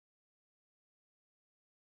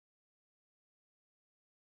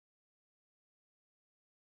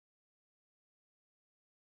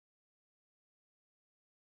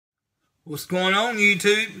What's going on,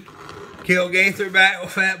 YouTube? Kel Gaither back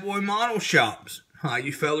with Fat Boy Model Shops. How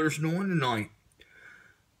you fellers doing tonight?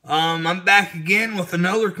 I'm back again with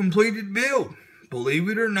another completed build. Believe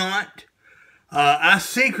it or not, I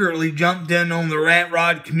secretly jumped in on the Rat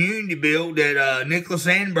Rod community build that Nicholas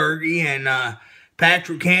Anbergy and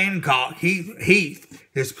Patrick Hancock, Heath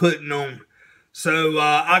is putting on. So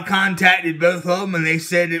I contacted both of them and they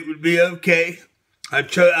said it would be okay. I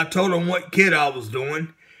told them what kit I was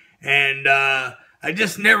doing. And I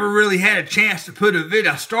just never really had a chance to put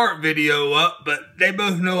a start video up, but they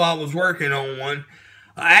both know I was working on one.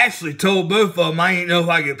 I actually told both of them I didn't know if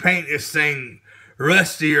I could paint this thing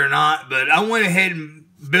rusty or not, but I went ahead and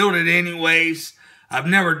built it anyways. I've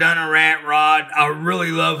never done a rat rod. I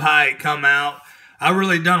really love how it come out. I've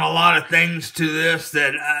really done a lot of things to this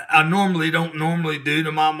that I normally don't do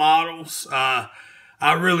to my models.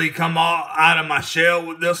 I really come out of my shell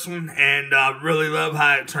with this one, and I really love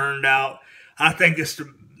how it turned out. I think it's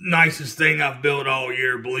the nicest thing I've built all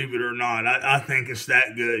year, believe it or not. I think it's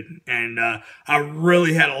that good, and I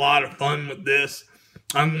really had a lot of fun with this.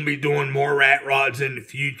 I'm going to be doing more rat rods in the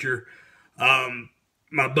future.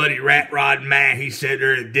 My buddy Rat Rod Matt, he said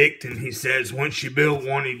they're addicting. He says once you build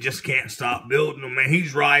one, you just can't stop building them, and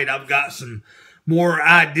he's right. I've got some more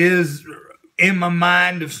ideas in my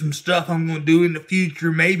mind of some stuff I'm going to do in the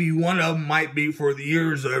future. Maybe one of them might be for the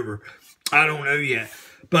year's over. I don't know yet.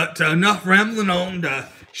 But enough rambling on. To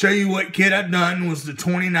show you what kit I've done was the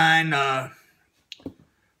 29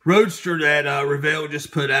 Roadster that Revell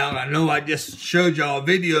just put out. I know I just showed y'all a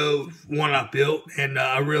video of one I built, and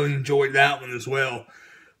I really enjoyed that one as well.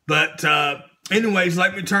 But anyways,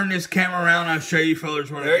 let me turn this camera around. I'll show you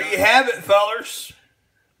fellers what I got. There you have it, fellers.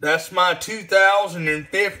 That's my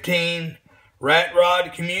 2015 Rat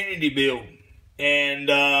Rod community build,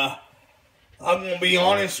 and I'm gonna be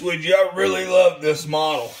honest with you, I really love this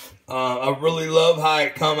model. I really love how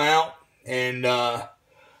it come out, and I'm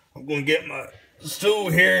gonna get my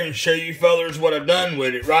stool here and show you fellers what I've done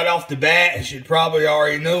with it. Right off the bat, as you probably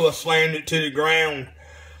already know, I slammed it to the ground.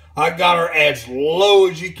 I got her as low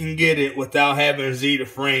as you can get it without having a Zeta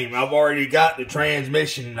frame. I've already got the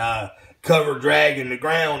transmission cover dragging the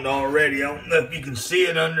ground already. I don't know if you can see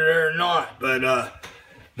it under there or not, but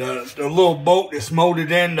the little bolt that's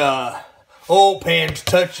molded in the oil pan's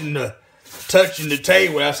touching the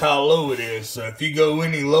table. That's how low it is. So if you go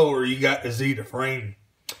any lower, you got the Zeta frame.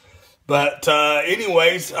 But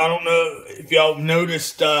anyways, I don't know if y'all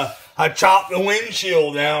noticed, I chopped the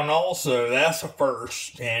windshield down also. That's a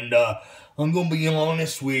first. And I'm going to be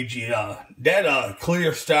honest with you, that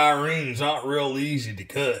clear styrene's not real easy to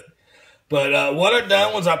cut. But what I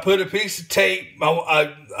done was I put a piece of tape.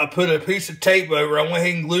 I put a piece of tape over. I went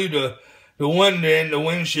ahead and glued the window in the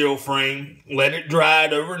windshield frame. Let it dry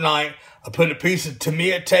overnight. I put a piece of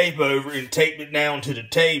Tamiya tape over and taped it down to the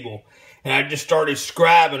table. And I just started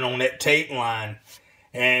scribing on that tape line,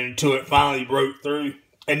 and until it finally broke through.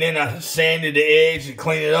 And then I sanded the edge and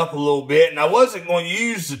cleaned it up a little bit. And I wasn't going to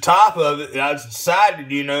use the top of it. I decided,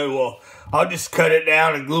 you know, well, I'll just cut it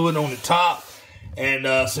down and glue it on the top. And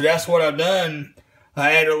so that's what I've done.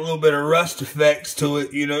 I added a little bit of rust effects to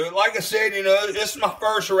it, you know. Like I said, you know, it's my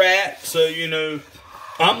first rat, so, you know,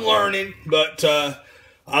 I'm learning. But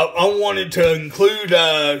I wanted to include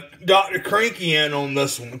Dr. Cranky in on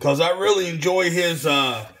this one because I really enjoy his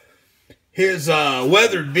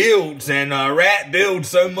weathered builds and rat builds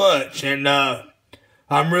so much. And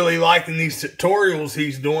I'm really liking these tutorials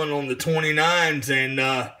he's doing on the 29s, and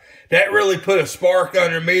that really put a spark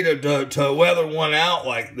under me to weather one out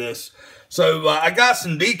like this. So I got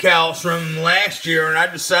some decals from last year, and I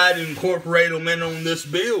decided to incorporate them in on this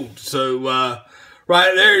build. So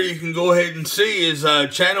right there, you can go ahead and see his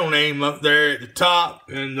channel name up there at the top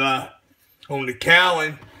and on the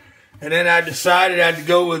cowling. And then I decided I had to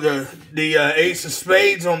go with the Ace of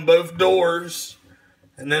Spades on both doors.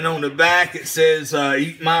 And then on the back it says,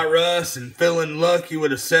 eat my rust and feeling lucky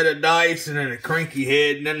with a set of dice and then a cranky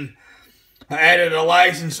head. And then I added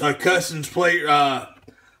a custom plate, a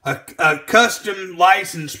custom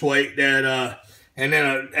license plate that, and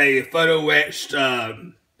then a photo etched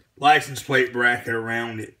license plate bracket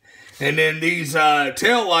around it. And then these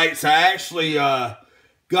tail lights I actually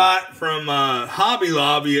got from Hobby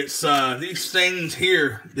Lobby. It's these things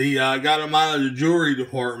here. I got them out of the jewelry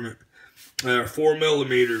department.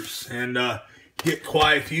 4mm, and get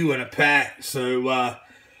quite a few in a pack. So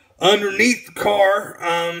underneath the car,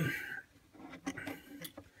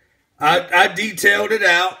 I detailed it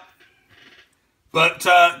out, but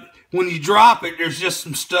when you drop it, there's just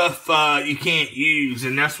some stuff you can't use,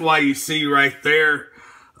 and that's why you see right there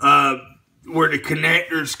where the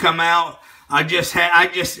connectors come out. I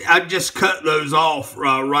just cut those off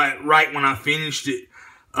right when I finished it.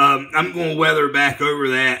 I'm going to weather back over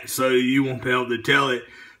that so you won't be able to tell it.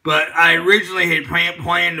 But I originally had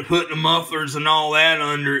planned to put the mufflers and all that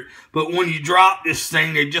under it. But when you drop this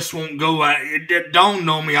thing, they just won't go out. It dawned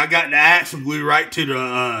on me I got the axle glue right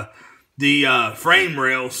to the frame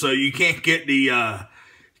rail, so you can't get the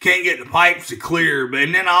pipes to clear.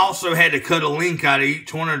 And then I also had to cut a link out of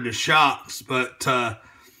each one of the shocks. But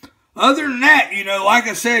other than that, you know, like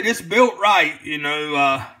I said, it's built right. You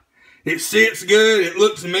know, it sits good. It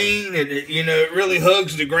looks mean. You know, it really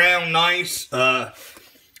hugs the ground nice.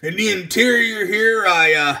 In the interior here,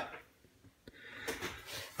 I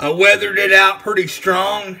weathered it out pretty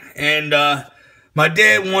strong, and my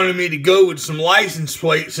dad wanted me to go with some license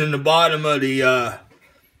plates in the bottom of the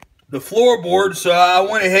floorboard, so I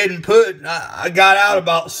went ahead and I got out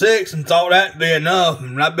about 6 and thought that'd be enough,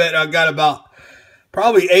 and I bet I got about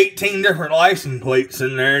probably 18 different license plates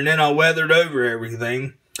in there, and then I weathered over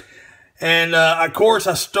everything. And of course,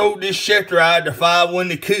 I stowed this shifter out of the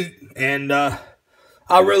 5-winded coupe, and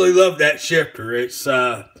I really love that shifter. It's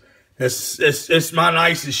my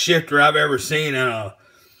nicest shifter I've ever seen in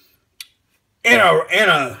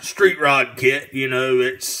a street rod kit. You know,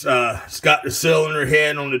 it's got the cylinder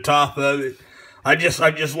head on the top of it. I just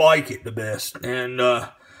like it the best. And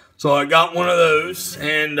so I got one of those,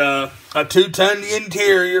 and I 2-toned the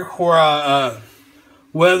interior where I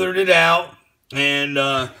weathered it out, and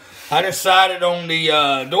I decided on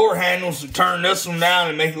the door handles to turn this one down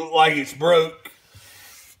and make it look like it's broke.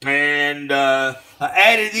 And I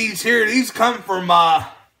added these here. These come from my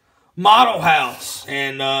model house,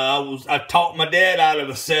 and I taught my dad out of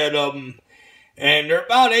a set of them, and they're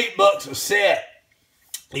about $8 a set.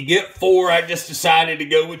 You get 4. I just decided to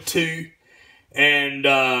go with 2, and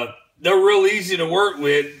they're real easy to work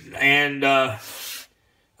with, and I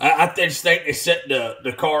just think they set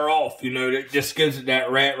the car off. You know, that just gives it that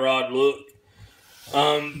rat rod look.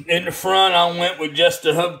 In the front, I went with just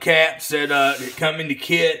the hubcaps that come in the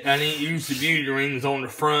kit. I didn't use the beauty rings on the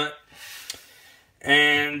front.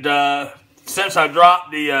 And since I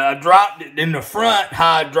dropped it in the front,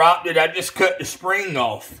 how I dropped it, I just cut the spring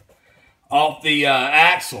off the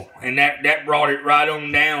axle, and that brought it right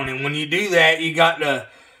on down. And when you do that, you got to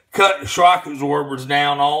cut the shock absorbers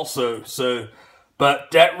down also.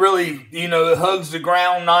 But that really, you know, it hugs the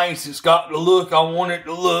ground nice. It's got the look I want it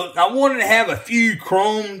to look. I wanted to have a few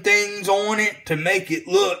chrome things on it to make it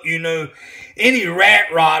look, you know, any rat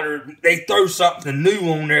rodder, they throw something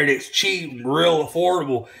new on there that's cheap and real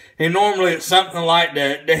affordable. And normally it's something like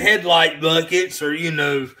the headlight buckets, or, you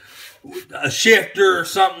know, a shifter or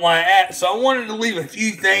something like that. So I wanted to leave a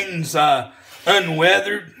few things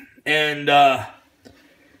unweathered, and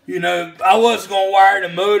you know, I was going to wire the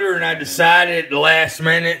motor, and I decided at the last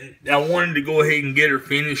minute I wanted to go ahead and get her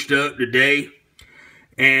finished up today.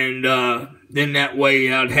 And then that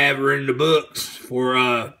way I'd have her in the books for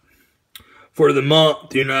the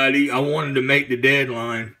month. You know, I wanted to make the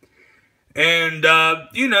deadline. And,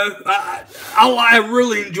 you know, I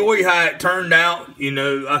really enjoy how it turned out. You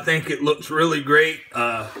know, I think it looks really great.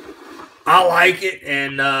 I like it,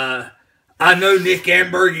 and I know Nick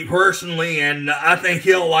Ambergy personally, and I think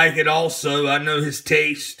he'll like it also. I know his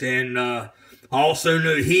taste, and I also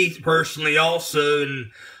know Heath personally also, and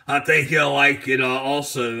I think he'll like it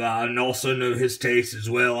also. And also know his taste as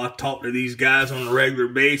well. I talk to these guys on a regular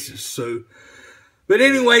basis. So, but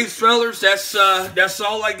anyways, fellas, that's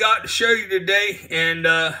all I got to show you today, and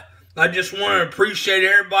I just want to appreciate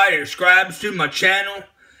everybody that subscribes to my channel.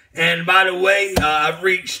 And by the way, I've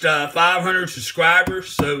reached 500 subscribers,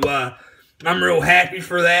 so I'm real happy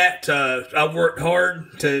for that. I've worked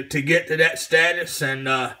hard to get to that status, and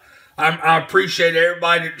I appreciate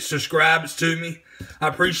everybody that subscribes to me. I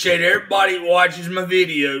appreciate everybody that watches my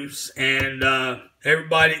videos, and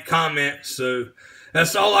everybody that comments. So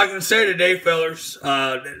that's all I can say today, fellas.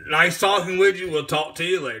 Nice talking with you. We'll talk to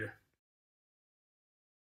you later.